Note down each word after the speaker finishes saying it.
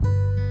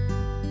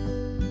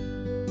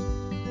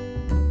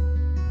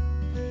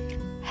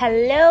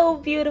Hello,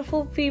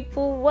 beautiful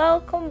people.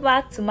 Welcome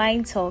back to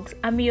Mind Talks.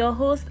 I'm your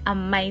host,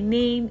 and my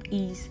name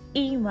is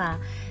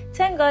Ima.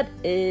 Thank God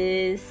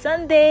it's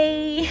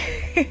Sunday.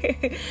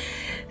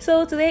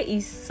 So today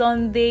is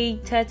Sunday,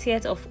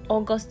 30th of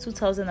August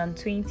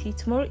 2020.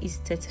 Tomorrow is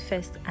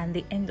 31st and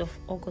the end of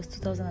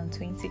August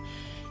 2020.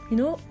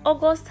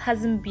 August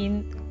hasn't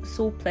been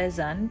so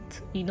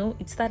pleasant.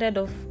 It started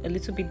off a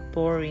little bit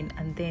boring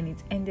and then it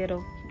ended up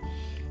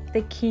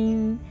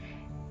taking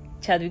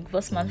Chadwick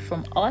Boseman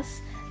from us.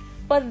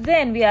 But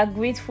then we are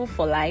grateful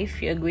for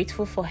life, we are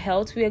grateful for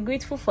health, we are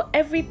grateful for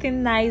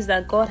everything nice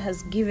that God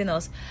has given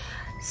us.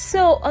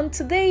 So on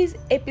today's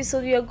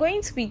episode, we are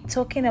going to be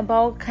talking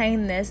about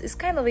kindness. It's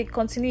kind of a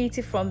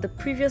continuity from the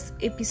previous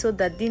episode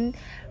that didn't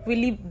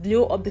really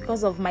blow up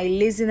because of my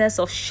laziness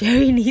of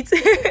sharing it.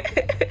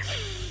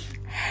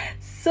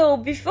 So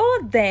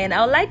before then,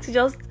 I would like to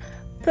just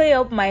play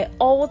up my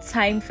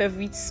all-time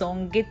favorite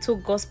song, Ghetto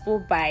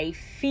Gospel by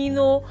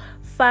Phyno,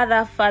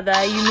 Father,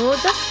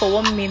 just for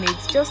 1 minute,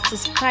 just to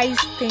spice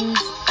things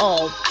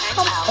up.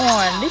 Come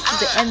on, this is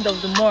the end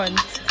of the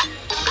month.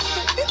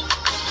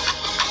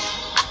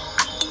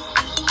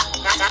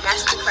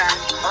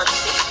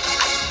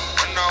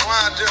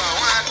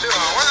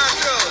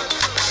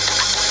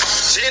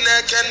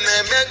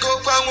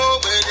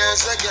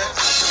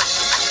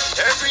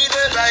 Every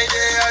day by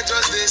day, I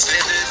just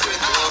celebrate.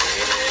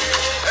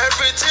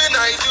 Everything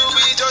I do,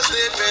 we just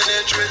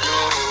penetrate.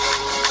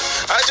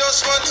 I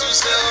just want to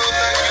say,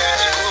 thank you,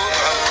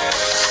 Jehovah.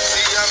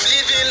 See, I'm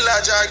living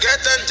large, I get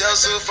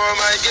angels for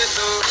my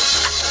ghetto.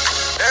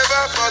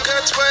 Never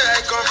forget where I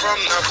come from,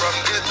 not from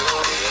ghetto.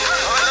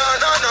 No.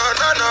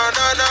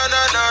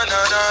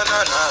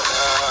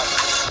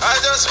 I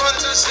just want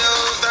to say,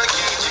 thank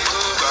you,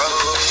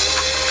 Jehovah.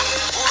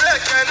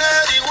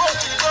 Canary, what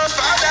you go,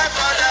 Father,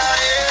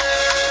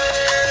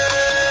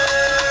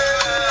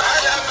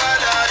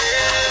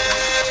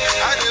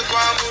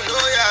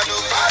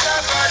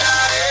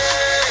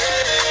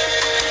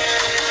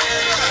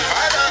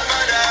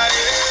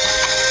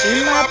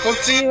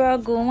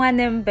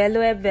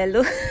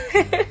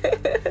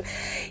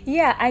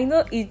 Yeah, I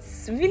know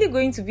it's really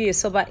going to be a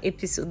sober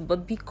episode,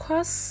 but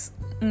because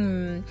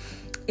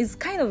it's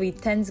kind of a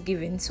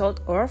Thanksgiving sort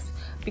of,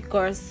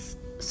 because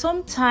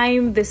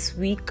sometime this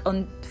week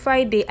on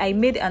Friday, I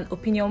made an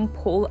opinion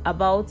poll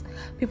about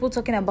people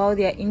talking about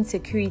their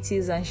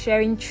insecurities and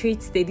sharing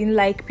traits they didn't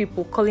like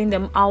people calling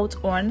them out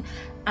on,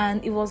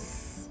 and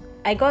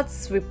I got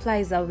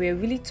replies that were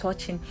really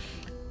touching.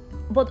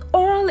 But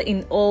all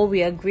in all,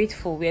 we are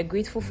grateful. We are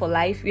grateful for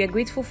life. We are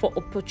grateful for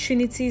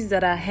opportunities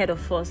that are ahead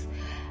of us.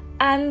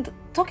 And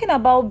talking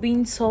about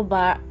being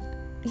sober,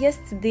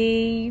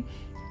 yesterday,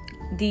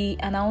 the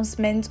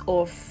announcement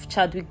of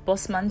Chadwick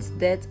Boseman's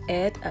death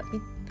aired.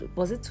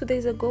 Was it 2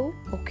 days ago?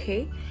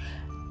 Okay.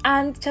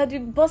 And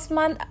Chadwick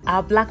Boseman,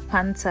 our Black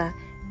Panther,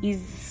 is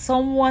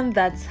someone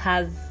that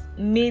has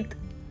made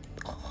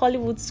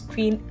Hollywood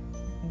screen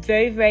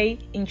very, very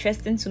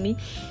interesting to me.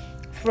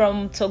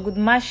 From Thurgood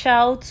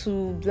Marshall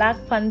to Black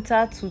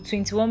Panther to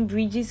 21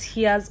 Bridges,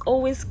 he has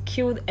always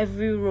killed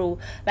every role.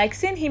 Like,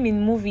 seeing him in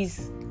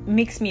movies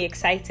makes me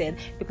excited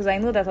because I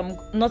know that I'm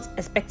not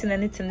expecting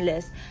anything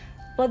less.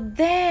 But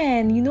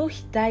then, he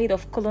died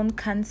of colon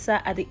cancer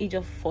at the age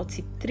of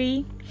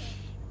 43.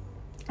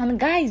 And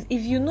guys,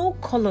 if you know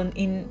colon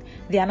in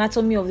the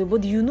anatomy of the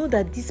body, you know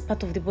that this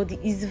part of the body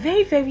is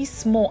very, very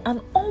small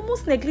and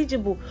almost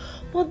negligible.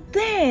 But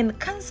then,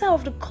 cancer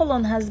of the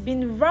colon has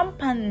been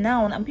rampant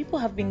now and people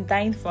have been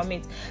dying from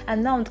it.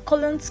 And now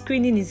colon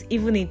screening is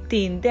even a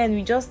thing. Then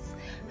we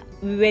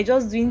were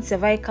just doing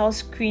cervical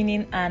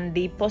screening and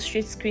the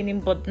prostate screening,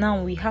 but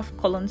now we have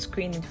colon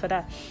screening for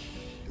that.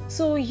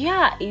 So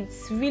yeah,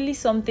 it's really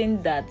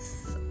something that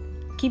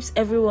keeps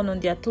everyone on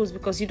their toes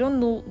because you don't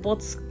know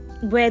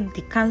where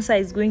the cancer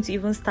is going to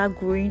even start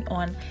growing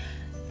on.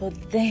 But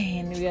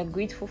then we are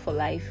grateful for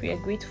life. We are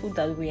grateful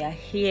that we are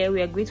here.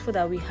 We are grateful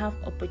that we have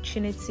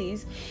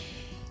opportunities.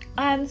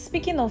 And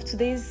speaking of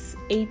today's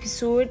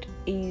episode,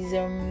 is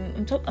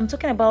I'm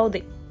talking about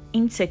the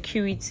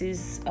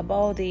insecurities,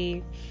 about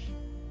the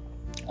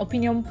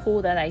opinion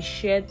poll that I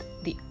shared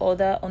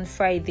on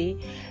Friday.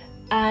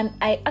 And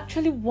I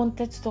actually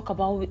wanted to talk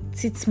about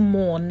it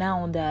more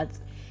now that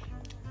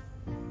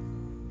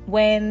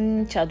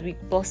when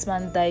Chadwick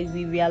Boseman died,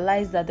 we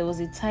realized that there was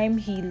a time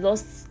he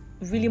lost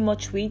really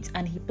much weight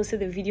and he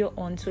posted a video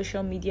on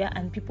social media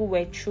and people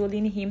were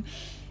trolling him.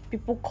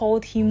 People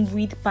called him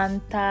Weed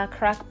Panther,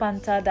 Crack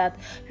Panther, that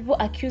people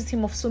accused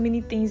him of so many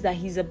things, that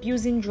he's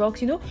abusing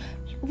drugs.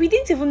 We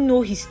didn't even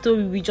know his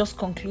story, we just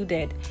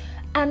concluded.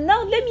 And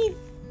now let me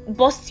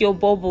bust your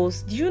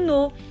bubbles. Do you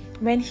know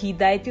when he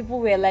died, people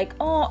were like,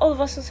 all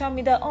over social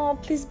media,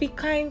 please be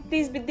kind,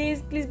 please be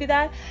this, please be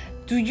that.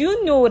 Do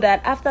you know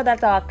that after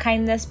that, our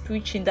kindness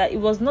preaching, that it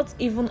was not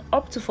even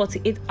up to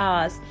 48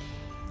 hours,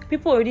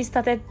 people already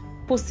started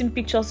posting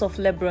pictures of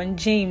LeBron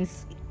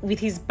James with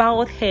his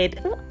bald head.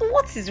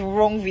 What is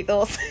wrong with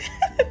us?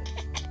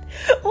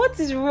 What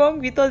is wrong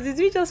with us? Did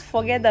we just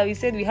forget that we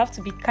said we have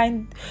to be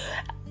kind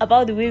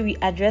about the way we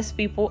address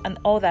people and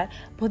all that?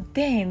 But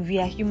then we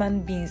are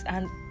human beings,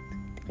 and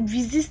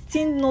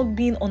resisting not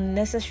being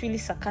unnecessarily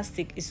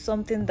sarcastic is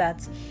something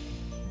that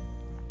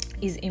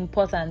is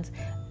important.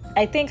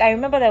 I think I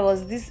remember there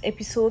was this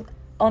episode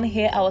on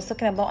here I was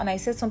talking about, and I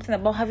said something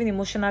about having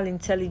emotional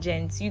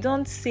intelligence. You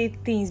don't say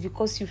things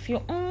because you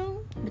feel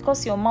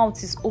because your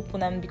mouth is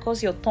open and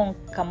because your tongue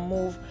can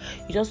move.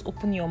 You just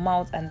open your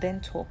mouth and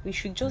then talk. We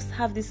should just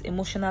have this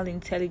emotional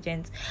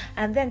intelligence.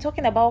 And then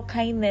talking about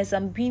kindness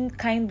and being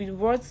kind with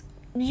words,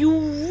 you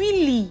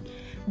really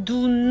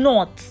do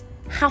not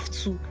have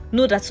to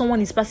know that someone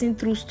is passing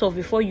through stuff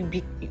before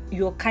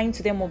you're kind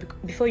to them, or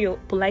before you're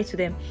polite to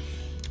them.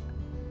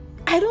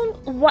 I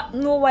don't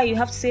know why you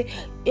have to say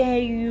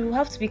you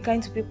have to be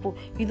kind to people.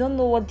 You don't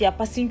know what they are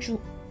passing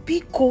through.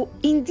 Because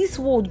in this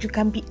world you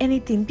can be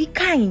anything. Be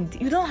kind.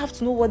 You don't have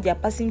to know what they are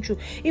passing through.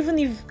 Even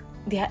if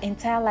their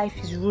entire life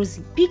is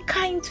rosy, be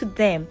kind to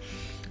them.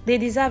 They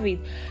deserve it.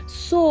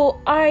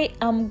 So I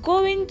am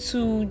going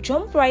to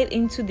jump right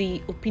into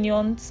the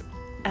opinions.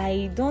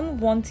 I don't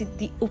want it.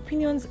 The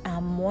opinions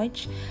are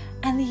much,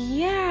 and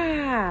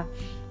yeah.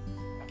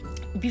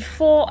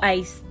 Before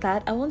I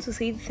start, I want to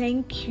say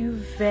thank you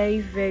very,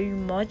 very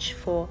much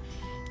for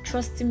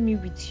trusting me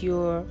with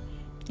your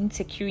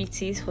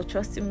insecurities, for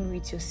trusting me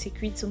with your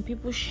secrets. Some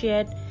people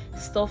shared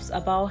stuffs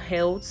about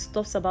health,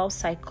 stuffs about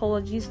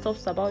psychology,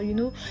 stuffs about,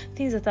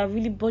 things that are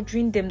really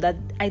bothering them that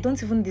I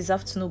don't even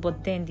deserve to know,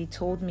 but then they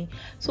told me.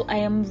 So I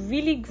am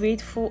really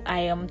grateful.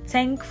 I am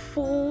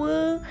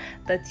thankful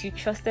that you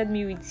trusted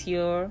me with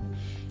your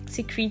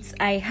secrets.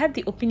 I had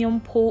the opinion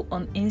poll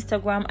on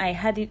Instagram. I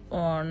had it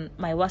on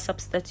my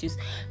WhatsApp status.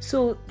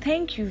 So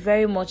thank you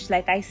very much.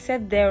 Like I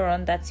said there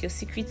on, that your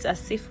secrets are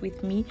safe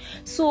with me.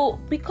 So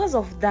because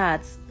of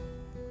that,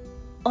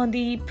 on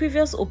the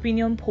previous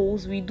opinion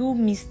polls, we do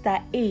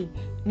Mr. A,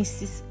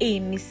 Mrs.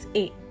 A, Miss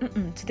A.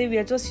 Today we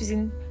are just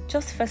using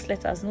first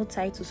letters, no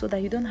title, so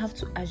that you don't have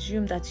to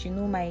assume that you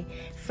know my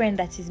friend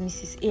that is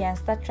Mrs. A and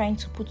start trying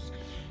to put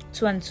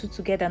 2 and 2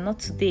 together. Not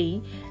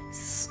today.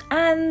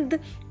 And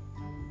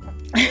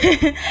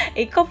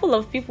a couple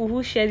of people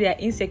who share their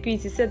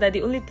insecurity said that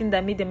the only thing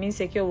that made them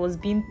insecure was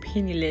being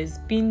penniless,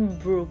 being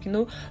broke.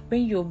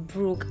 When you're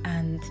broke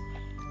and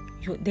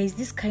there's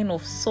this kind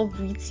of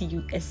sobriety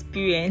you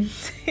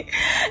experience.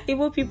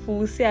 Even people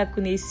will say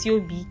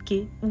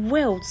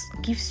wealth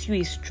gives you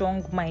a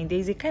strong mind.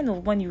 There's a kind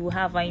of money you will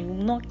have, and you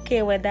will not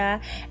care whether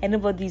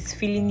anybody is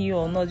feeling you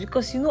or not,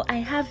 because I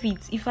have it.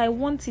 If I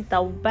want it, I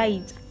will buy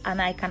it,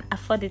 and I can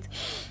afford it.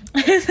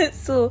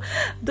 So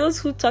those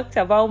who talked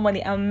about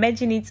money, I'm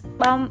merging it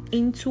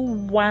into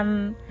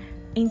one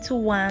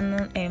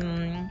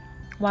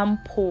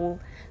poll,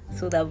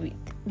 so that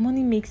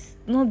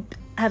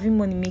having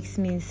money makes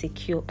me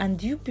insecure. And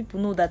do you people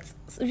know that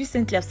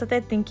recently I've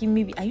started thinking,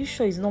 maybe, are you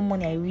sure it's not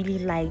money I really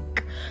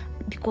like?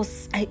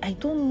 Because I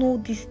don't know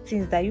these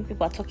things that you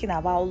people are talking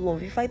about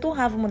love. If I don't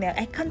have money,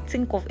 I can't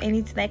think of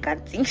anything. I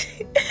can't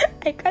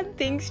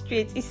think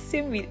straight. It's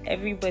same with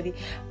everybody.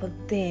 But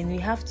then we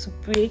have to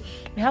pray,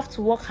 we have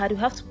to work hard, we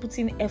have to put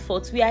in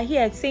effort. We are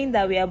here saying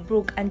that we are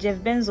broke, and Jeff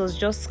Bezos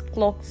just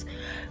clocked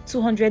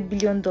 $200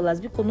 billion,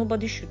 because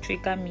nobody should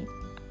trigger me.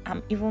 I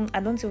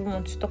don't even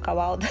want to talk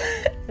about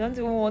that. I don't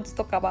even want to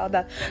talk about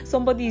that.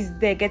 Somebody is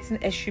there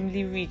getting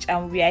extremely rich,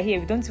 and we are here.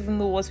 We don't even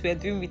know what we are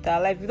doing with our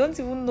life. We don't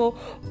even know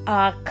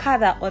our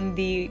cadre on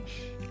the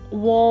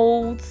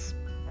world's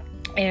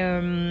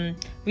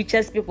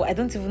richest people. I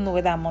don't even know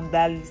whether I'm on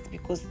that list,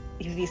 because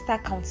if they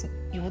start counting,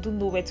 you wouldn't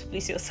know where to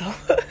place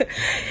yourself.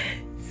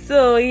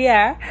 So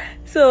yeah,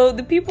 so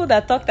the people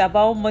that talked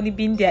about money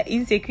being their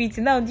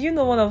insecurity. Now, do you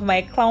know, one of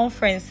my clown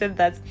friends said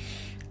that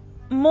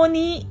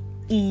money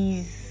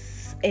is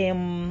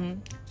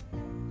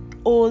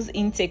O's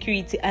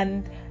insecurity,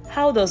 and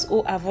how does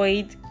O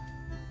avoid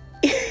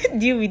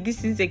deal with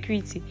this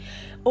insecurity?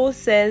 O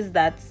says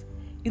that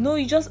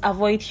you just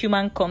avoid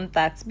human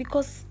contact,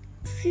 because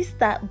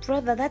sister,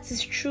 brother, that is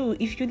true.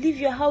 If you leave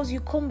your house, you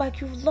come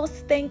back, you've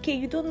lost 10k,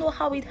 you don't know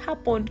how it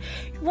happened.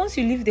 Once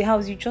you leave the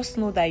house, you just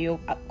know that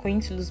you're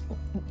going to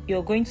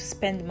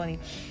spend money.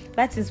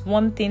 That is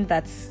one thing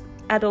that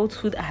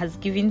adulthood has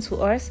given to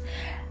us.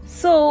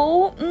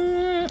 So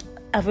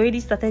I've already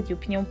started the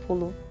opinion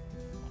poll.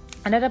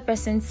 Another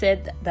person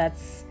said that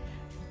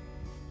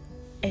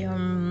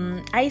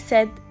I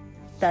said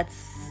that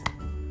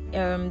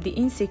the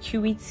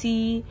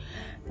insecurity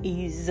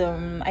is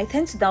I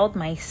tend to doubt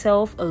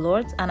myself a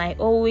lot, and I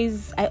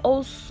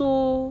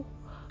also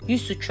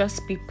used to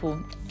trust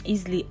people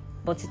easily,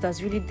 but it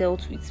has really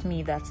dealt with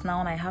me that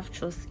now I have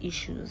trust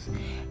issues.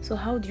 So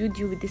how do you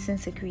deal with this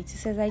insecurity? It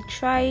says I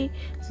try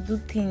to do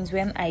things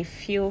when I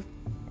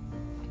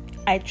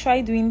try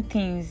doing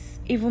things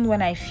even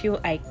when I feel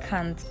I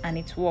can't, and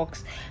it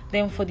works.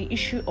 Then for the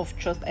issue of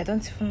trust, I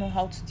don't even know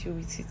how to deal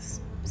with it.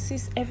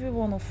 Since every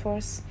one of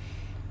us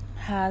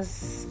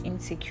has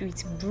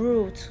insecurity,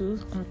 bro too.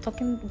 I'm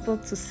talking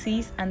both to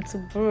sis and to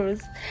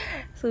bros.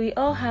 So we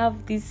all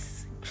have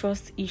these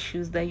trust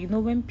issues that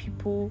when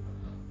people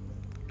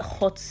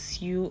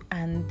hurts you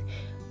and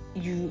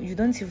you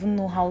don't even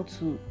know how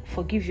to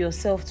forgive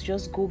yourself to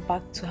just go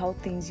back to how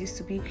things used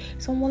to be.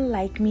 Someone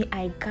like me,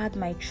 I guard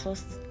my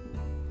trust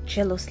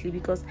jealously,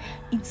 because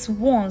it's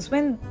once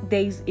when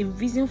there is a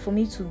reason for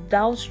me to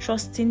doubt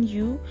trusting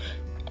you,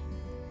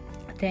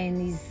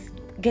 then is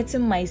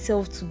getting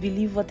myself to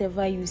believe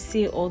whatever you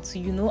say, or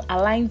to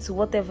align to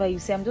whatever you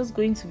say. I'm just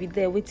going to be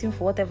there waiting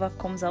for whatever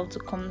comes out to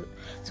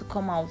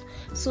come out.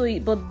 So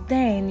but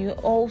then you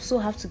also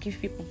have to give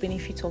people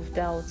benefit of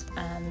doubt,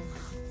 and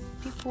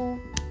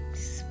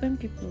when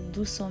people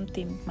do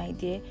something, my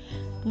dear,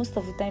 most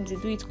of the times they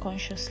do it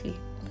consciously.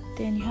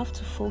 Then you have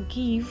to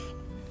forgive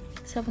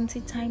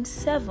 70 times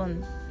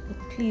 7.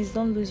 But please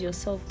don't lose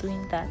yourself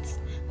doing that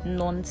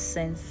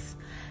nonsense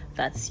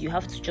that you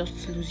have to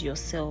just lose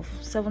yourself.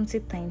 70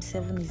 times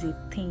 7 is a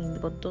thing,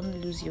 but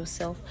don't lose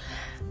yourself.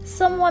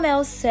 Someone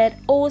else said,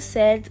 was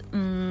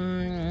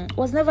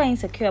never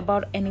insecure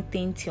about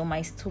anything till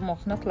my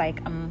stomach. Not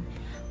like I'm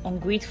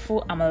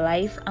ungrateful, I'm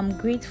alive. I'm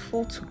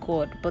grateful to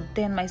God, but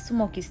then my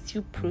stomach is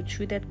still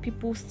protruded.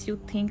 People still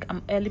think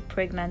I'm early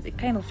pregnant. It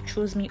kind of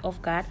throws me off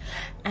guard.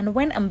 And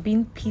when I'm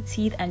being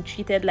pitied and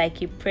treated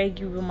like a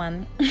preggy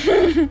woman,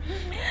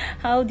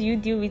 how do you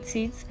deal with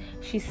it?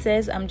 She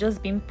says, I'm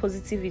just being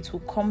positive, it will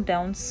calm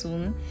down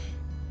soon.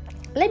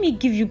 Let me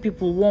give you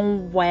people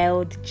one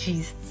wild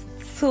gist.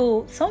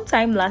 So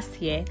sometime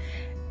last year,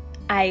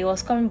 I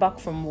was coming back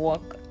from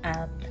work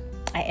and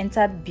I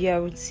entered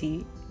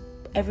BRT.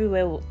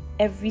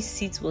 Every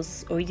seat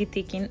was already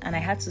taken and I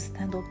had to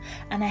stand up,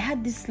 and I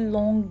had this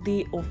long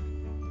day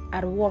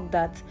at work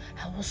that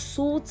I was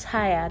so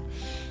tired.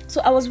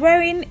 So I was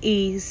wearing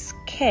a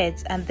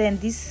skirt and then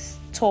this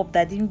top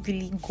that didn't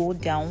really go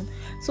down.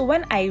 So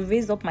when I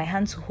raised up my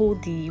hand to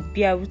hold the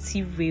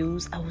BRT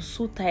rails, I was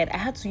so tired. I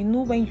had to,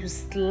 when you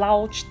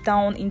slouch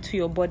down into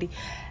your body,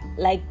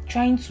 like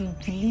trying to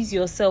release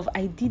yourself,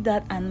 I did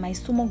that and my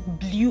stomach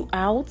blew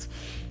out.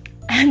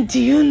 And do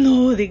you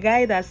know, the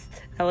guy that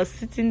was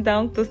sitting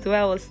down close to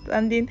where I was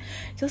standing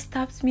just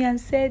tapped me and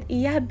said,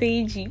 Iya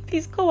Beji,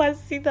 please come and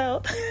sit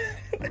down.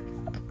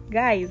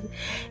 Guys,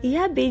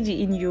 Iya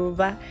Beji in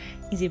Yoruba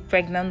is a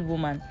pregnant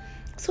woman.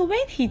 So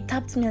when he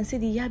tapped me and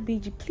said, Iya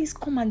Beji, please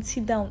come and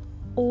sit down,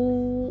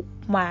 oh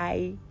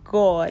my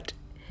God.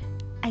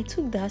 I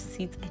took that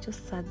seat, I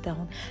just sat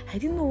down. I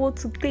didn't know what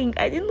to think.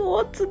 I didn't know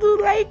what to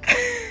do,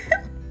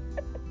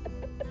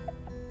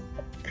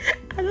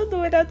 I don't know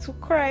whether to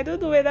cry, I don't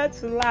know whether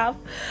to laugh.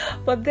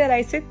 But then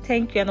I said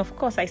thank you, and of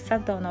course I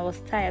sat down. I was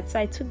tired, so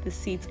I took the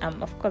seat.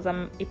 Of course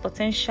I'm a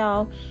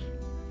potential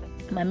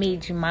Mame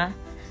Ejima.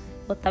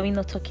 What are we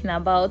not talking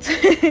about?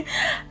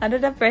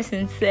 Another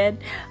person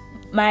said,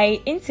 my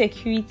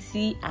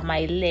insecurity are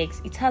my legs.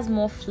 It has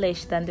more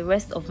flesh than the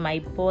rest of my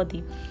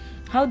body.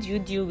 How do you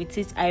deal with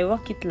it? I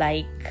rock it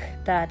like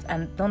that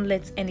and don't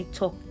let any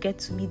talk get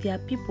to me. There are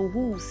people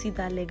who will see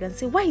that leg and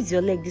say, why is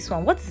your leg this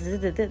one? What is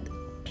it?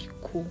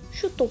 Cool.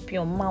 Shut up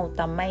your mouth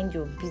and mind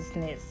your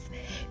business.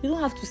 You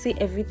don't have to say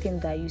everything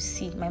that you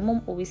see. My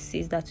mom always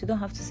says that you don't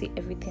have to say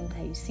everything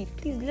that you see.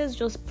 Please, let's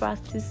just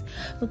practice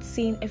not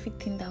saying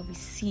everything that we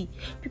see.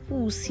 People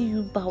will see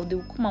you bow. They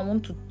will come and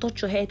want to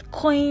touch your head.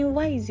 Coin,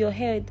 why is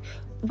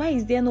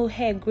there no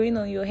hair growing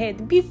on your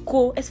head? Be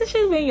cool.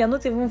 Especially when you're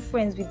not even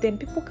friends with them.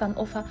 People can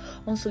offer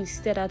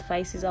unsolicited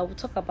advices. I will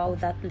talk about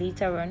that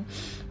later on.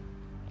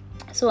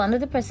 So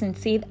another person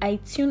said, I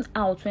tune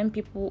out when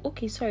people...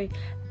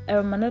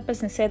 Another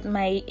person said,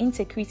 my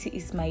insecurity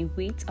is my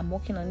weight. I'm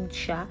working on it,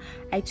 Sha.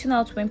 I tune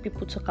out when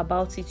people talk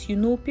about it.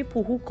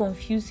 People who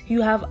confuse,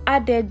 you have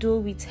added though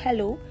with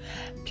hello.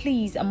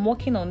 Please, I'm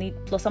working on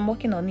it. Plus, I'm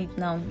working on it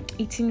now.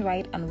 Eating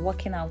right and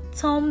working out.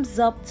 Thumbs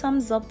up,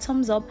 thumbs up,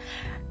 thumbs up.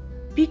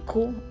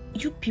 Biko,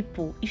 you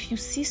people, if you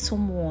see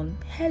someone,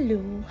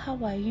 hello, how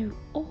are you?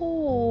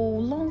 Oh,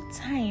 long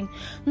time.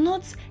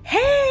 Not,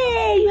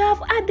 hey, you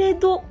have added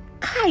though.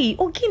 Kai,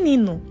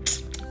 Okinino.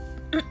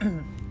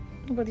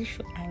 Nobody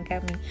should anger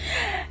me.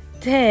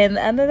 Then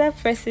another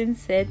person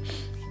said,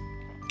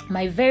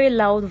 my very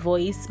loud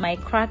voice, my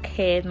crack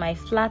head, my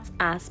flat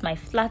ass, my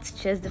flat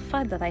chest, the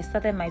fact that I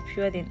started my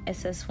period in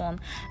SS1.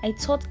 I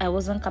thought I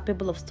wasn't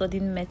capable of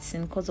studying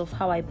medicine because of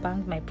how I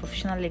banged my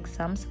professional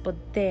exams, but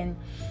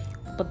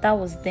that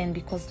was then,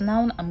 because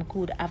now I'm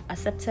good. I've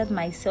accepted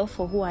myself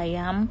for who I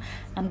am.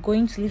 I'm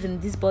going to live in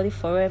this body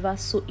forever.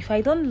 So if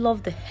I don't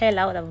love the hell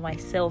out of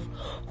myself,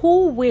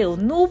 who will?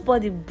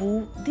 Nobody,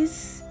 boo.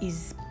 This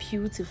is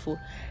beautiful.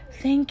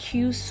 Thank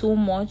you so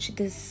much.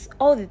 There's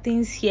all the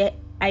things here.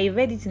 I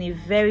read it in a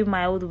very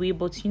mild way,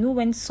 but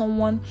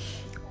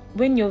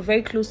when you're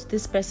very close to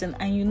this person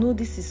and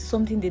this is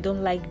something they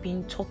don't like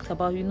being talked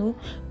about,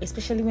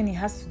 especially when it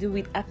has to do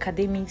with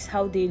academics,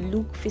 how they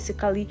look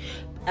physically,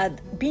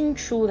 being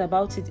trolled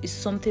about it is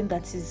something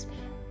that is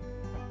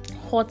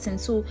hot.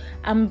 And so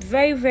I'm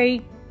very,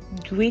 very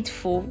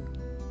grateful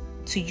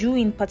to you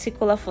in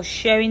particular for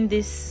sharing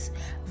this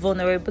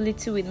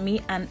vulnerability with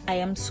me, and I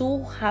am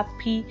so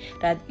happy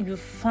that you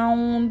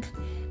found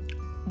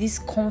this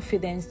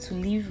confidence to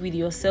live with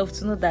yourself,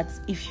 to know that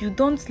if you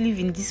don't live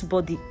in this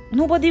body,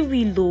 nobody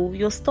will, though.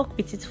 You're stuck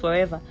with it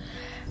forever.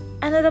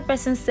 Another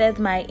person said,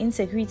 my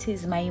insecurity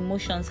is my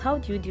emotions. How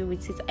do you deal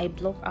with it? I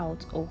block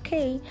out.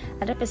 Okay.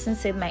 Another person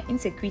said, my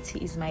insecurity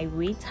is my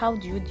weight. How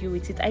do you deal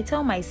with it? I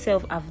tell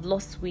myself I've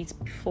lost weight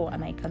before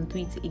and I can do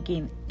it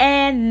again.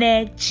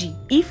 Energy.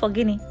 E for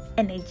Guinea.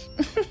 Energy.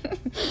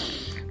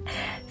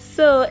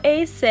 So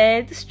A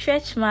said,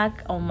 stretch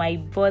mark on my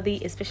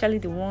body, especially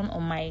the one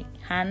on my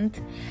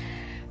hand.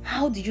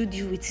 How do you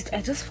deal with it?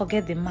 I just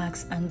forget the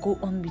marks and go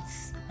on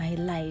with my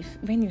life.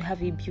 When you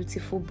have a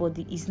beautiful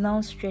body, it's now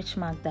stretch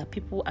mark that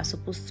people are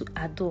supposed to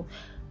adore.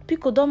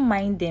 People don't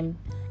mind them.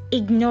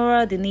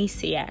 Ignore the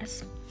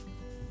naysayers.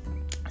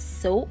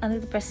 So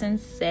another person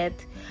said,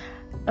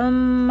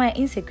 my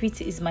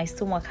insecurity is my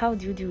stomach. How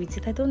do you deal with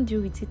it? I don't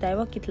deal with it. I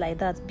work it like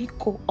that.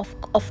 Because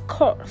of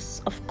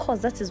course,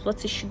 that is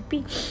what it should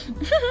be.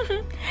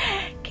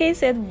 Kay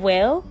said,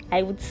 well,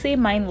 I would say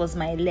mine was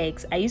my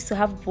legs. I used to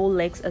have bow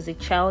legs as a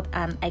child,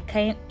 and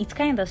it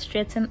kind of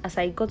straightened as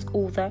I got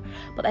older,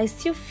 but I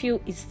still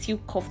feel it's still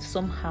cuffed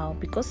somehow.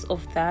 Because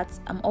of that,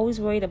 I'm always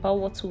worried about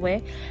what to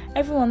wear.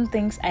 Everyone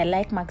thinks I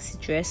like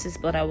maxi dresses,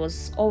 but I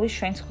was always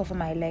trying to cover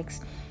my legs.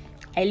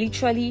 It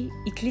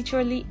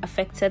literally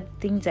affected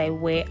things I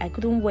wear. I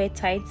couldn't wear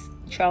tight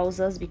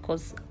trousers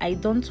because I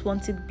don't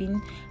want it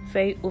being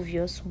very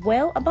obvious.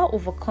 Well, about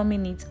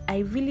overcoming it, I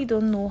really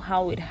don't know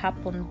how it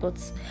happened, but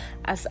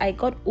as I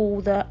got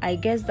older, I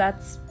guess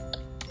that's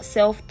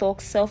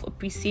self-talk,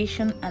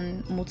 self-appreciation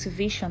and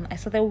motivation. I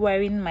started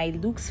wearing my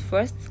looks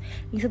first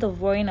instead of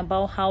worrying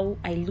about how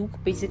I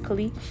look.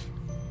 Basically,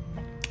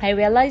 I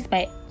realized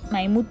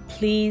my mood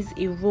plays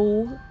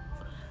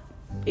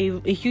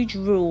a huge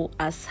role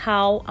as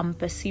how I'm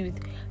perceived.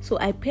 So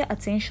I pay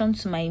attention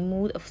to my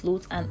mood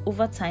afloat, and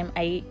over time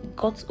I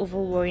got over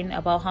worrying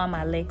about how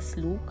my legs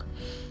look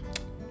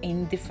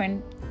in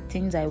different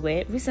things I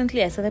wear.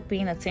 Recently I started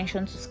paying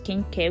attention to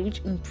skincare,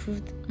 which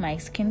improved my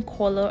skin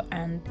color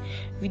and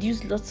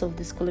reduced lots of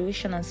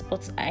discoloration and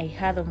spots I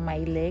had on my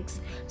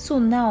legs. So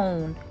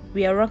now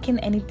we are rocking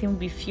anything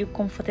we feel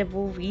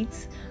comfortable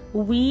with.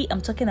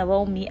 I'm talking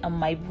about me and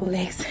my bow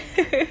legs.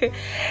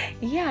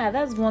 Yeah,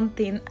 that's one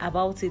thing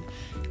about it.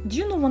 Do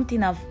you know one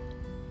thing I've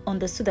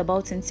understood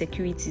about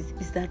insecurities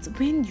is that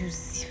when you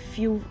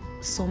feel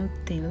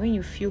something, when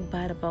you feel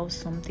bad about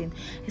something,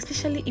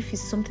 especially if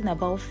it's something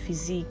about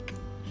physique,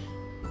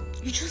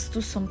 you just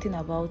do something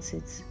about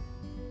it.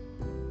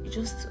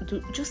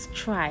 Just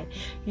try.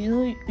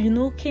 You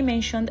know, Kay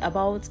mentioned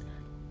about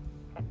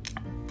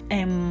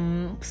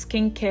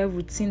skincare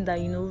routine that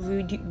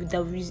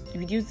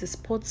reduce the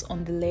spots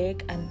on the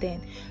leg, and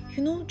then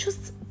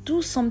just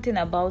do something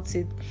about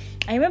it.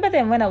 I remember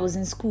then when I was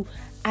in school,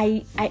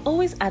 I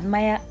always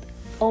admire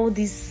all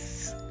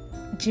these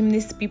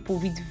gymnast people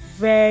with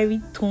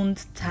very toned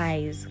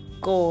thighs.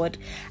 God.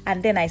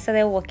 And then I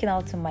started working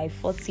out in my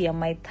 40 and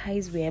my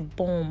thighs were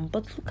bomb.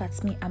 But look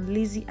at me, I'm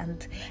lazy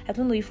and I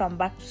don't know if I'm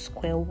back to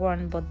square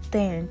one. But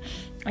then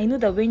I know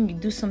that when you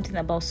do something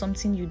about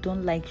something you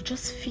don't like, you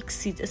just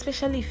fix it,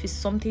 especially if it's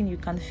something you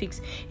can fix.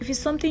 If it's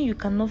something you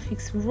cannot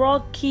fix,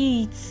 rock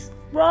it.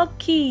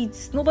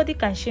 Nobody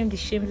can shame the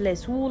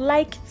shameless. We will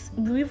like it.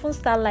 We even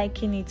start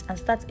liking it and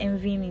start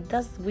envying it.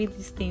 That's the way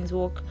these things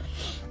work.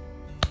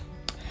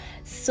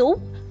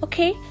 So,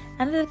 okay,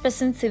 another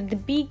person said, the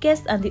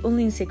biggest and the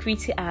only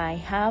insecurity I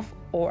have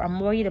or I'm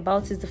worried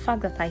about is the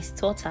fact that I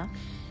stutter.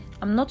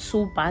 I'm not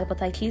so bad,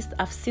 but at least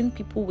I've seen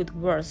people with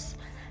worse.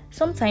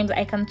 Sometimes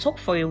I can talk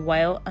for a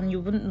while and you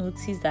wouldn't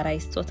notice that I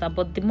stutter,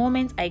 but the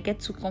moment I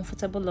get too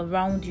comfortable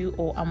around you,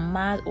 or I'm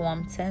mad or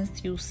I'm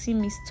tensed, you'll see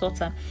me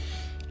stutter.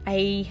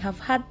 I have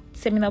had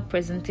seminar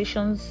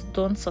presentations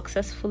done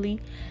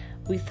successfully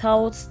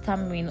without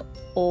stammering,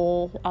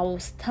 or I will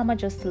stammer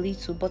just a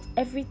little, but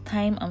every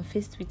time I'm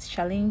faced with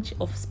challenge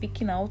of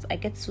speaking out, I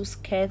get so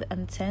scared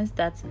and tense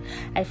that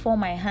I fall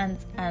my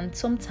hands, and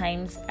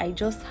sometimes I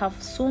just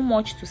have so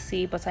much to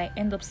say but I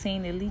end up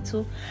saying a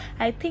little.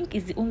 I think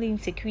it's the only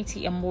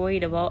insecurity I'm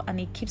worried about, and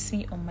it keeps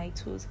me on my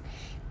toes.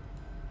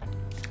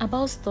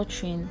 About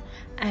stuttering,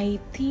 I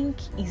think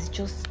it's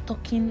just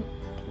talking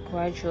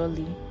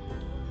gradually.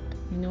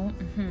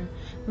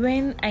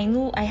 When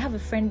I have a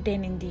friend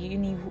then in the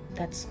uni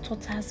that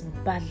stutters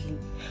badly,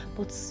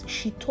 but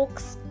she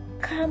talks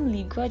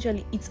calmly,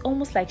 gradually. It's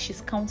almost like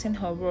she's counting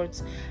her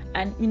words,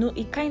 and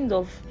it kind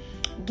of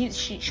gives.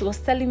 She was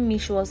telling me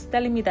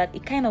that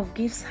it kind of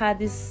gives her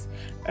this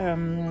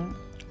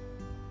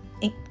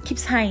it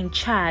keeps her in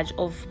charge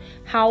of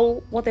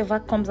how whatever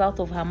comes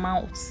out of her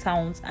mouth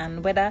sounds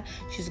and whether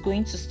she's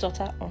going to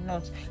stutter or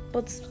not.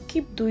 But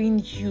keep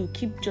doing you,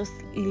 keep just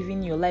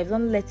living your life.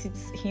 Don't let it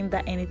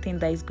hinder anything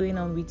that is going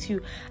on with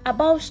you.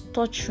 About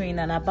stuttering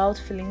and about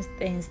feeling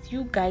tense,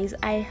 you guys,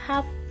 I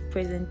have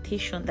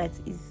presentation that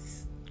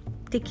is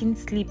taking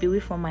sleep away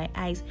from my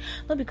eyes.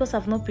 Not because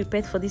I've not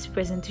prepared for this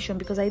presentation,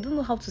 because I don't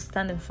know how to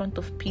stand in front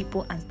of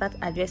people and start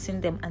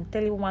addressing them and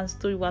telling one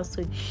story.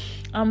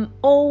 I'm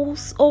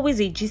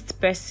always a gist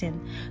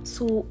person.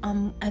 So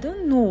I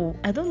don't know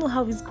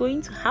how it's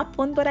going to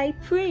happen, but I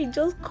pray it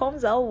just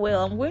comes out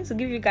well. I'm going to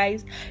give you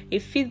guys a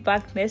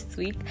feedback next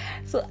week.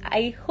 So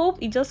I hope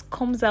it just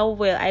comes out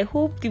well. I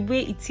hope the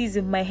way it is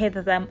in my head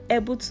that I'm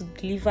able to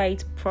deliver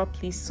it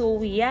properly.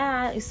 So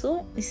yeah,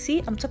 so you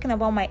see, I'm talking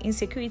about my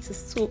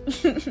insecurities too.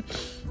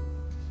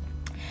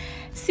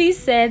 C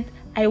said,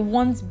 I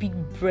want big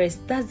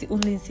breasts. That's the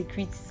only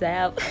insecurities I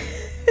have.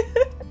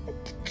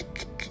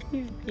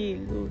 Leave me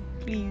alone,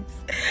 please.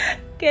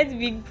 Get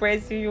big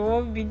breasts if you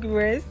want big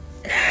breasts.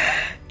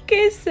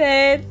 K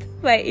said,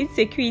 my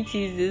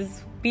insecurities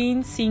is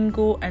being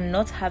single and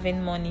not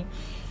having money.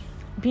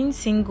 Being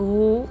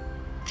single,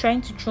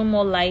 trying to throw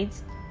more light.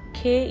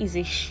 K is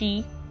a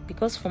she,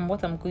 because from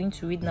what I'm going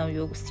to read now,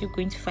 you're still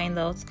going to find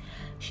out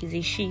she's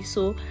a she.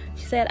 So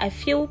she said, I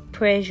felt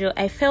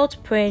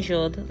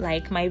pressured,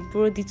 like my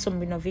bro did some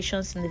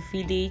renovations in the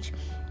village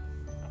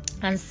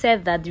and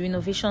said that the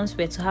renovations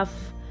were to have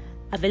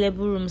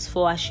available rooms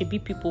for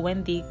Ashebi people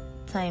when the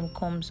time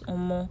comes or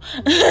more.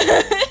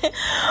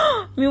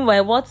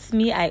 Meanwhile, what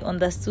I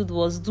understood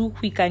was, do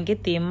quick and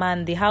get a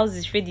man, the house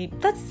is ready.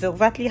 That's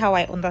exactly how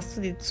I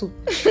understood it too.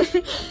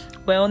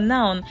 Well,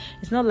 now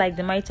it's not like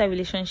the marital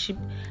relationship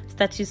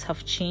status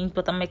have changed,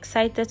 but I'm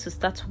excited to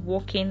start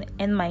working,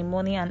 earn my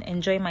money, and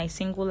enjoy my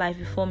single life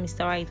before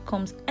Mr. Right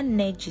comes.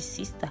 Energy,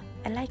 sister.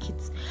 I like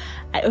it.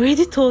 I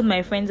already told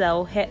my friends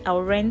I'll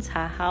rent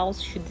her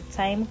house should the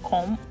time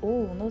come.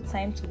 Oh, no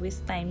time to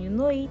waste time. You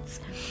know it.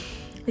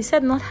 They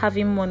said not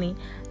having money.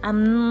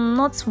 I'm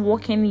not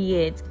working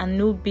yet, and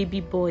no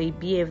baby boy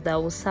BF that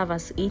will serve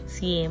as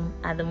ATM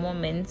at the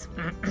moment.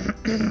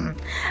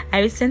 I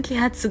recently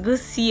had to go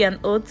see an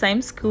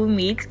old-time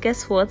schoolmate.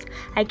 Guess what?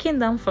 I came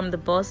down from the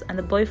bus and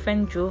the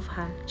boyfriend drove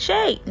her.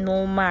 Shay,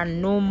 no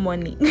man, no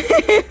money.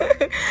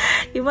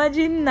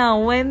 Imagine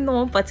now when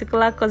one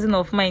particular cousin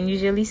of mine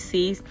usually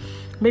says,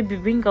 maybe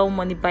bring out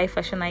money, buy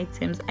fashion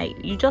items.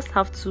 You just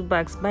have 2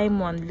 bags, buy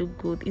more and look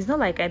good. It's not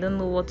like I don't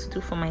know what to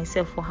do for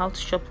myself or how to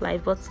shop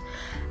life, but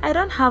I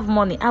don't have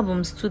money.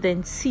 Album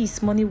student,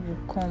 sis, money will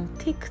come.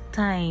 Take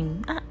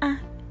time.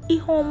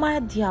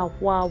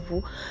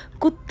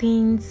 Good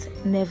things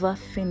never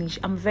finish.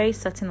 I'm very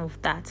certain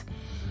of that.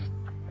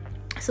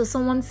 So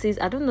someone says,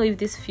 I don't know if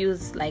this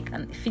feels like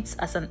fits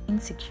as an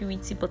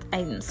insecurity, but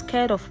I'm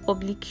scared of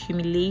public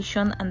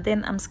humiliation, and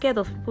then I'm scared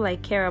of people I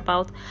care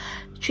about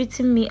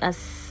treating me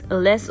as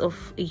less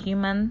of a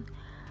human.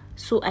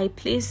 So I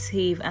play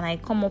safe and I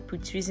come up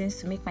with reasons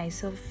to make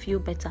myself feel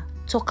better.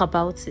 Talk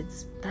about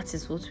it. That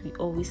is what we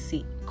always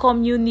say.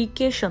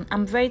 Communication.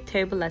 I'm very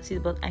terrible at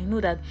it, but I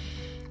know that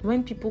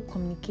when people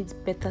communicate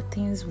better,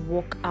 things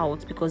work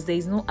out, because there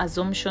is no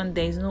assumption,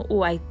 there is no,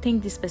 oh, I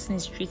think this person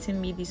is treating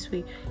me this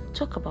way.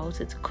 Talk about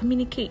it.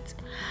 Communicate.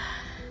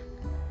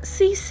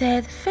 C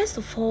said, first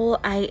of all,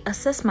 I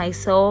assess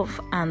myself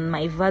and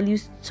my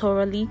values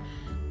thoroughly,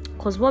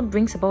 because what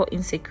brings about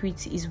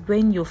insecurity is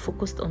when you're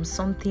focused on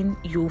something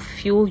you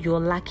feel you're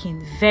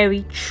lacking.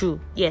 Very true.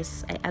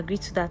 Yes, I agree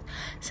to that.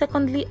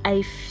 Secondly,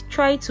 I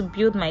try to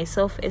build my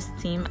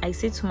self-esteem. I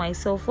say to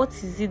myself, what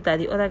is it that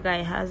the other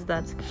guy has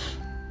that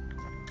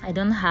I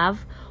don't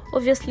have?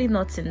 Obviously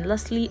nothing.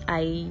 Lastly,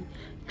 I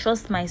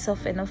trust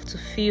myself enough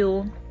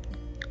to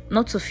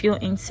not to feel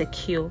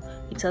insecure.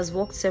 It has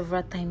worked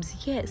several times.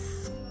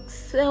 Yes,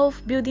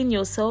 building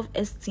your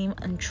self-esteem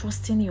and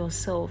trusting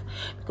yourself,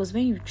 because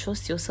when you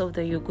trust yourself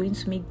that you're going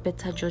to make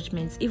better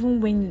judgments,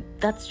 even when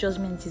that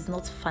judgment is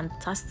not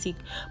fantastic,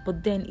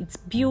 but then it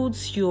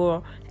builds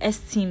your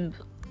esteem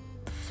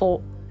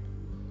for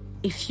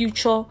a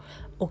future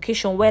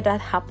occasion where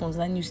that happens,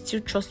 and you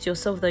still trust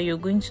yourself that you're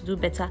going to do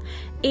better.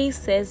 A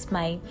says,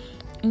 my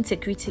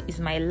insecurity is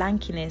my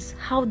lankiness.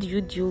 How do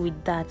you deal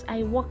with that?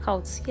 I work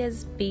out.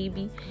 Yes,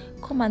 baby,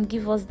 come and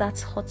give us that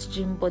hot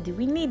gym body.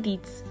 We need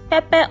it.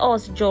 Pepper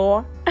us,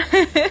 Joe.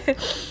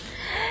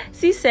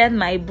 She said,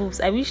 my boobs,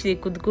 I wish they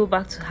could go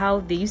back to how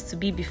they used to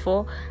be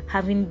before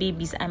having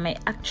babies. I might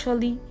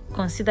actually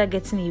consider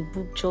getting a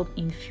boob job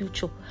in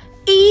future.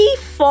 E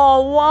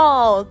for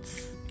what?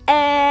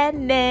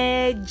 Energy.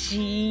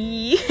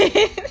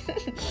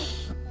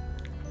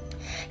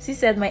 She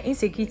said, my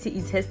insecurity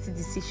is hasty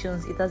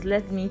decisions. It has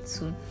led me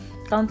to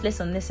countless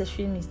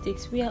unnecessary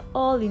mistakes. We are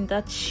all in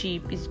that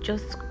ship. It's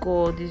just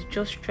God. It's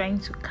just trying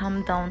to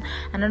calm down.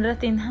 Another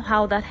thing,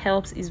 how that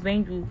helps is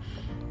when you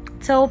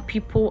tell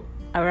people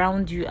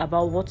around you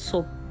about what's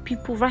up.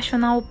 People,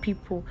 rational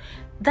people.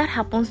 That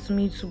happens to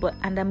me too,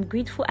 and I'm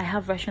grateful I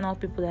have rational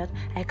people that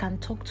I can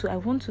talk to. I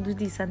want to do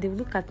this, and they will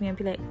look at me and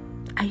be like,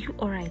 are you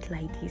alright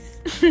like this?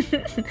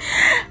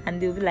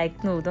 And they'll be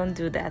like, no, don't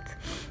do that.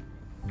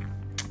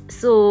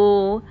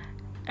 So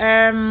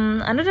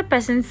another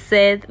person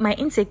said, my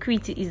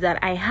insecurity is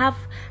that I have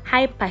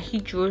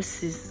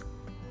hyperhidrosis.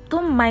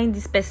 Don't mind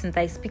this person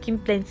that is speaking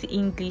plenty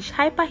English.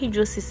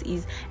 Hyperhidrosis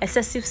is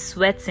excessive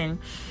sweating,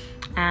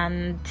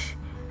 and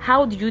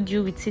How do you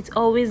deal with it?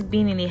 Always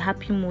being in a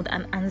happy mood,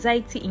 and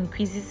anxiety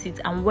increases it,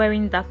 and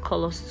wearing dark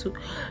colors too.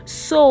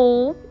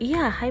 So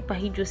yeah,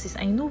 hyperhidrosis.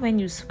 I know when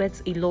you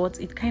sweat a lot,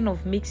 it kind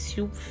of makes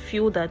you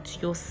feel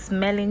that you're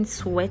smelling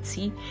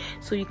sweaty.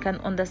 So you can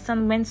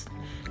understand when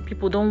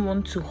people don't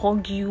want to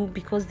hug you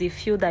because they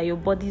feel that your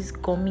body's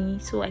gummy.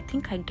 So I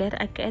think I get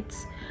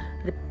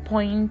the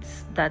point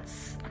that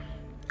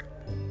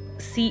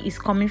C is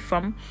coming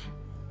from.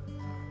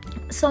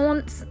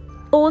 Someone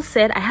all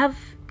said, I have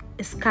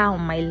a scar on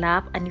my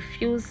lap and it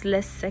feels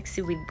less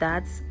sexy with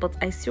that, but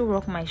I still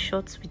rock my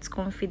shorts with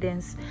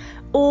confidence.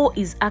 O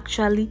is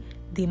actually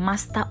the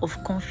master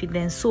of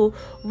confidence. So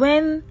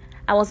when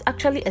I was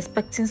actually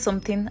expecting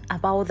something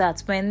about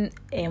that when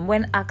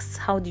asked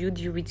how do you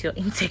deal with your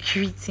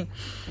insecurity.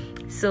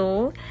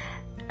 So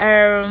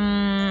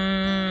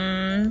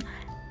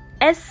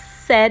S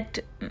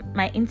said,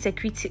 my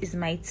insecurity is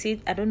my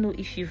teeth. I don't know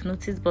if you've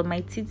noticed, but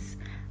my teeth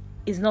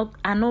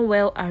are not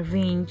well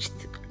arranged.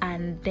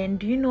 And then,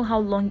 do you know how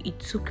long it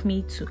took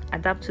me to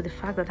adapt to the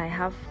fact that I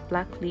have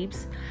black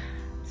lips?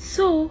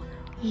 So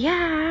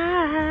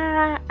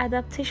yeah,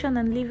 adaptation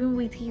and living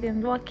with it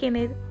and working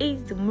it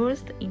is the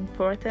most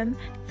important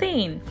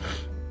thing.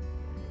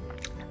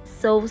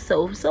 So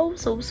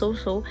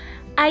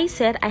I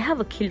said, I have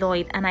a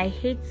keloid and I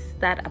hate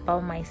that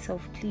about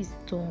myself. Please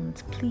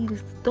don't.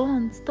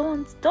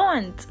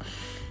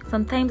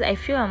 Sometimes I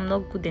feel I'm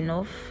not good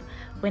enough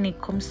when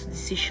it comes to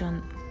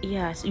decision.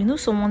 Yes,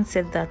 someone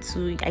said that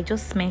too. I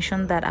just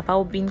mentioned that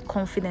about being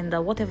confident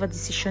that whatever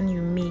decision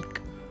you make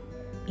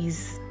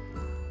is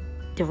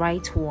the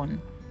right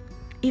one.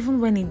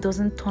 Even when it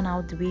doesn't turn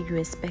out the way you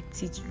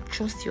expect it, you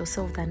trust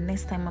yourself that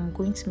next time I'm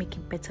going to make a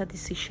better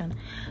decision.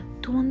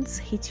 Don't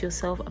hate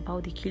yourself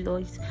about the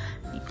keloids.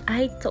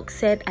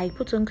 said I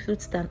put on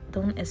clothes that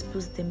don't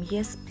expose them.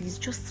 Yes, please,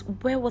 just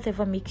wear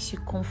whatever makes you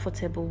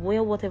comfortable,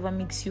 wear whatever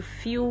makes you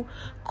feel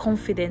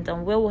confident,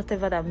 and wear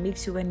whatever that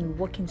makes you, when you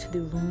walk into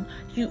the room,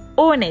 you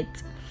own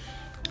it.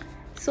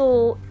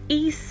 So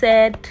he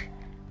said,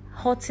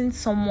 hurting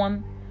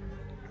someone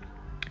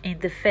in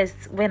the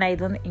first when I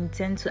don't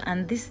intend to,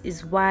 and this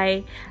is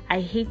why I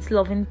hate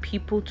loving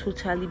people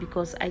totally,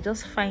 because I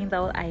just find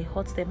out I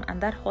hurt them, and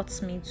that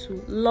hurts me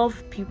to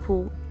love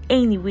people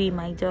anyway.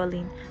 My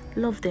darling,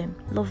 love them.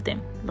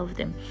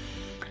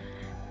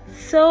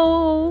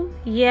 So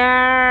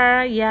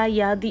yeah,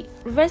 the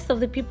rest of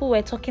the people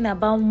were talking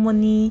about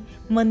money,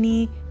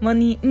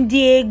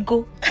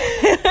 Diego.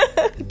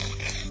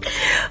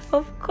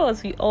 Of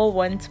course, we all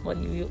want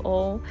money, we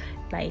all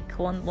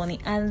want money.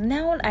 And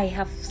now I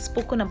have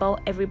spoken about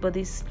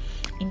everybody's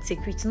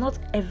insecurity. Not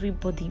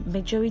everybody,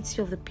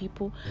 majority of the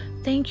people.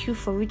 Thank you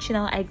for reaching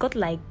out. I got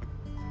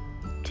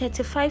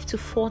 35 to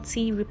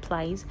 40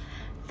 replies.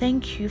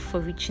 Thank you for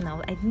reaching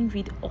out. I didn't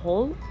read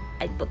all,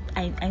 but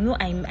I know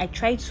I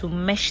try to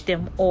mesh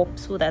them up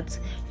so that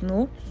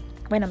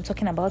when I'm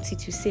talking about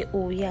it, you say,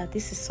 oh yeah,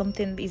 this is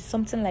something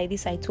like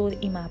this I told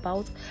him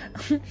about.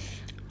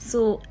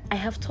 So I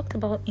have talked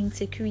about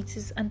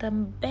insecurities, and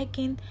I'm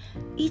begging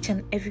each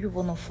and every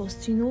one of us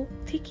to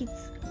take it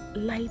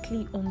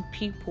lightly on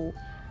people.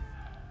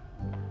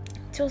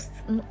 Just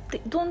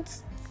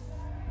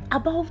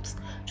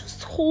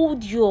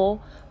hold your,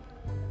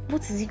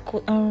 what is it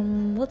called?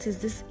 What is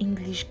this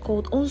English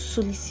called?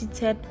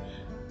 Unsolicited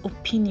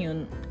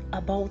opinion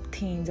about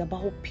things,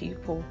 about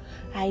people.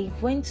 I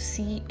went to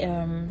see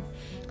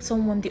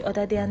someone the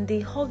other day, and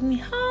they hugged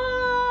me.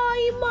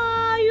 Hi,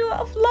 Ma, you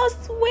have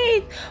lost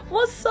weight.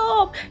 What's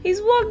up?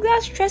 Is work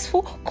that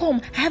stressful?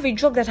 Come, I have a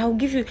drug that I'll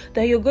give you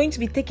that you're going to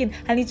be taking,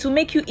 and it will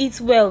make you eat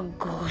well.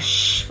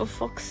 Gosh, for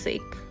fuck's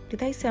sake.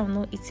 Did I say I'm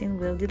not eating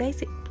well? Did I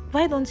say,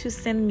 why don't you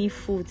send me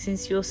food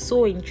since you're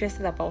so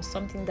interested about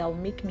something that will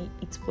make me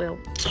eat well?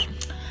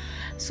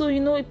 So,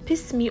 it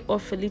pissed me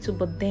off a little,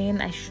 but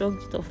then I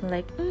shrugged it off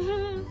and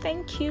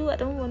thank you, I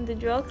don't want the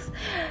drugs.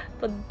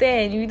 But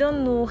then you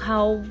don't know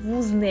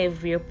whose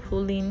nerve you're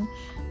pulling.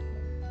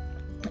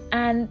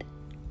 And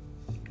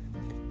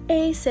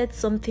A said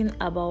something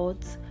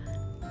about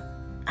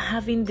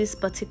having this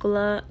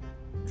particular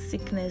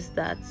sickness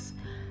that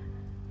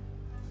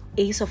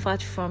A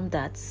suffered from,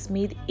 that's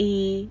made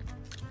A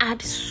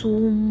add so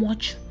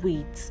much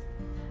weight.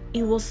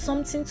 It was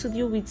something to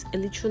do with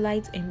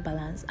electrolyte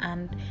imbalance,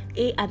 and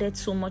A added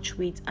so much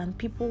weight, and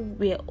people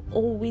were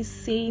always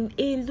saying,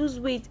 A, lose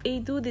weight, A,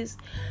 do this.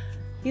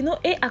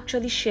 A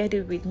actually shared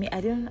it with me.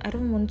 I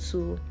don't want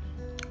to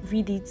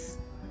read it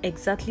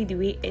exactly the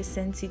way I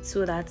sent it,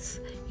 so that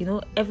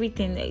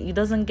everything, it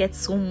doesn't get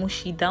so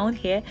mushy down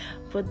here.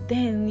 But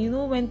then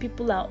when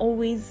people are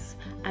always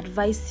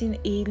advising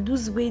A,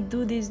 lose weight,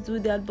 do this, do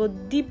that,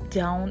 but deep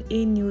down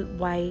A knew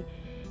why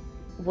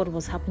what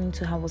was happening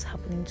to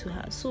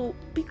her. So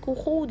people,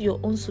 hold your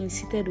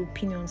unsolicited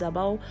opinions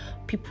about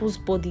people's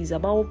bodies,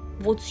 about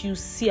what you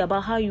see,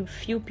 about how you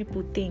feel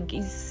people think,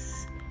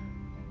 is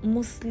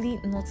mostly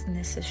not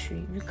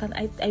necessary.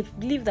 I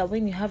believe that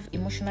when you have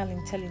emotional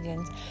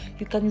intelligence,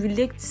 you can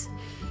relate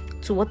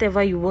to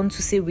whatever you want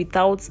to say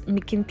without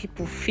making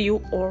people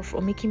feel off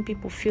or making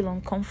people feel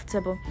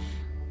uncomfortable.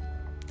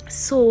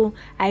 So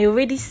I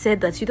already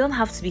said that you don't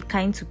have to be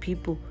kind to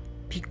people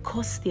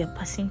because they are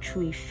passing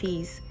through a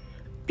phase.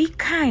 Be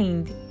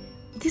kind.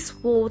 This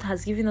world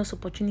has given us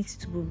opportunity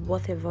to be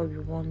whatever we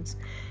want.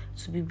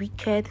 To be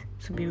wicked,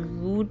 to be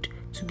rude,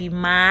 to be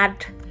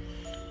mad,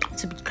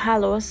 to be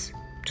callous.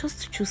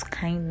 Just choose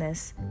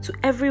kindness to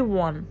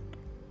everyone.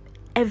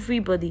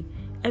 Everybody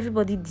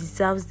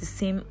deserves the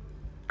same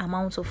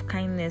amount of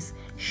kindness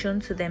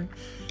shown to them.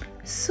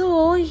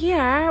 So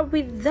yeah,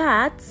 with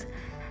that,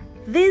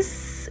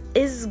 this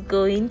is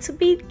going to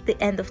be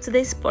the end of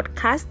today's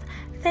podcast.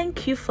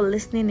 Thank you for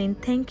listening in.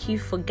 Thank you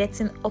for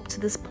getting up to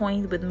this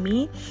point with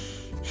me.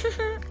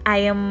 I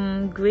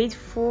am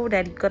grateful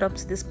that you got up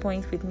to this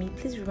point with me.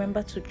 Please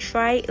remember to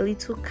try a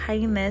little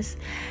kindness.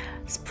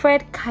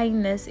 Spread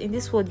kindness. In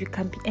this world, you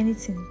can be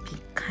anything. Be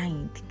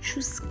kind.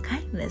 Choose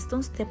kindness.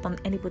 Don't step on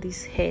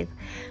anybody's head.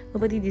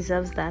 Nobody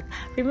deserves that.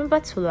 Remember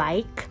to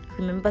like.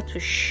 Remember to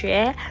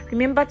share.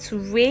 Remember to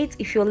rate.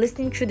 If you're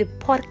listening through the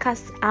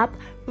podcast app,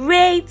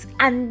 rate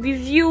and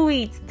review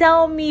it.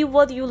 Tell me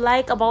what you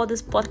like about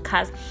this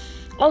podcast.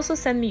 Also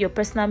send me your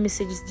personal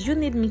messages. Do you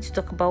need me to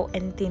talk about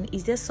anything?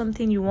 Is there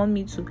something you want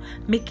me to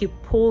make a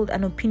poll,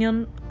 an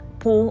opinion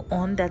poll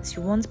on, that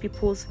you want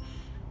people's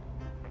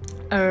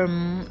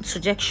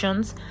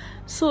suggestions?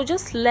 So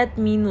just let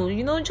me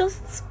know.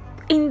 Just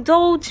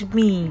indulge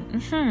me.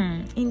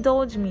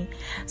 Indulge me.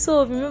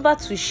 So remember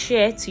to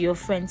share to your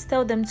friends.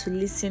 Tell them to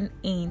listen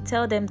in.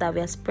 Tell them that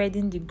we are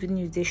spreading the good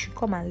news. They should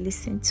come and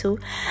listen to.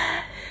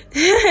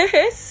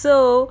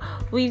 So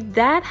with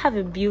that, have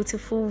a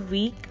beautiful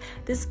week.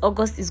 This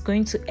August is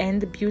going to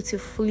end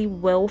beautifully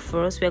well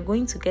for us. We are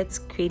going to get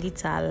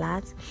credit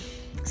alert.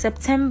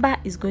 September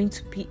is going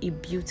to be a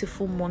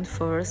beautiful month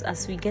for us.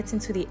 As we get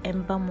into the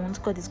Ember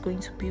month, God is going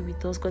to be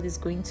with us. God is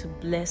going to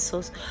bless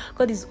us.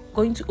 God is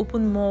going to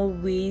open more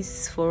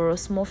ways for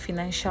us, more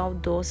financial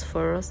doors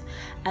for us,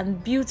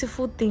 and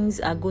beautiful things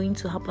are going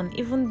to happen.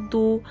 Even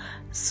though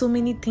so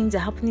many things are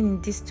happening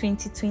in this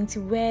 2020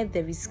 where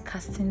there is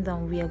casting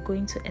down, we are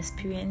going to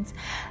experience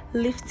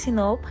lifting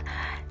up.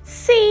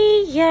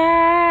 See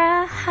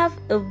ya. Have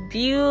a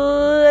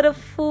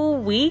beautiful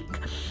week.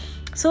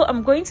 So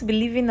I'm going to be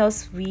leaving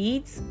us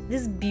with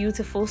this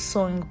beautiful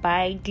song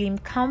by Glim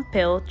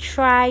Campbell,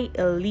 Try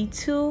a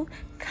Little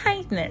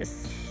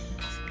Kindness.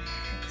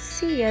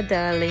 See ya,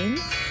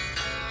 darlings.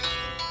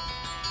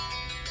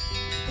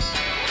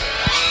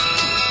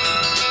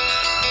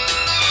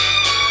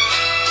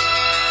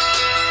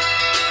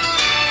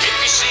 If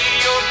you see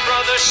your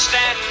brother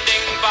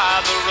standing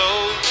by the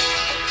road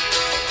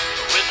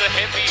with a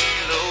heavy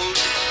load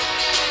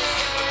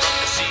from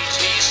the seeds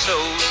he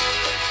sowed,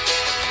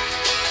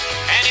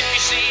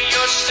 see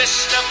your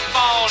sister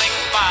falling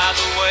by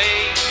the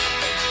way,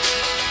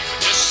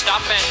 just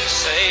stop and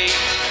say,